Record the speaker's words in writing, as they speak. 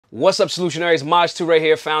What's up, Solutionaries? Toure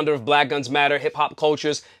here, founder of Black Guns Matter, hip hop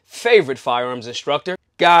culture's favorite firearms instructor.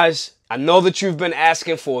 Guys, I know that you've been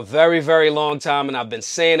asking for a very, very long time, and I've been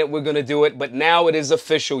saying that we're going to do it, but now it is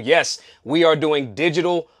official. Yes, we are doing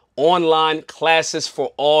digital online classes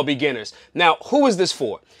for all beginners. Now, who is this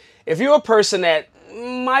for? If you're a person that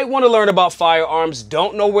might want to learn about firearms,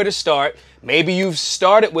 don't know where to start, maybe you've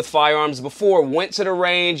started with firearms before, went to the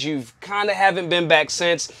range, you've kind of haven't been back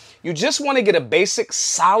since, you just want to get a basic,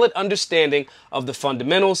 solid understanding of the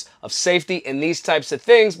fundamentals of safety and these types of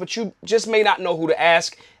things, but you just may not know who to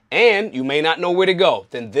ask and you may not know where to go,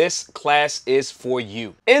 then this class is for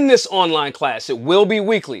you. In this online class, it will be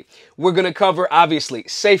weekly. We're going to cover, obviously,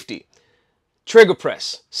 safety, trigger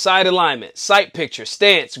press, sight alignment, sight picture,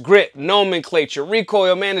 stance, grip, nomenclature,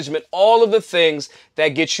 recoil management, all of the things that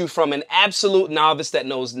get you from an absolute novice that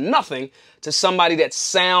knows nothing to somebody that's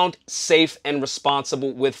sound, safe, and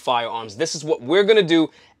responsible with firearms. This is what we're going to do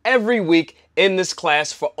every week in this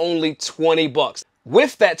class for only $20.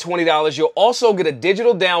 With that $20, you'll also get a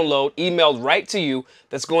digital download emailed right to you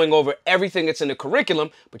that's going over everything that's in the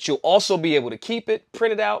curriculum, but you'll also be able to keep it,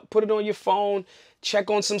 print it out, put it on your phone, check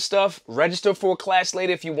on some stuff, register for a class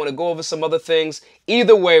later if you want to go over some other things.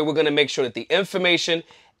 Either way, we're going to make sure that the information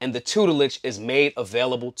and the tutelage is made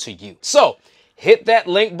available to you. So hit that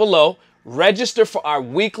link below, register for our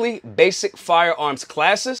weekly basic firearms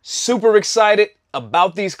classes. Super excited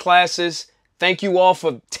about these classes. Thank you all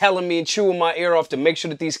for telling me and chewing my ear off to make sure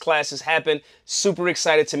that these classes happen. Super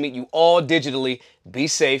excited to meet you all digitally. Be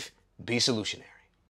safe, be solutionary.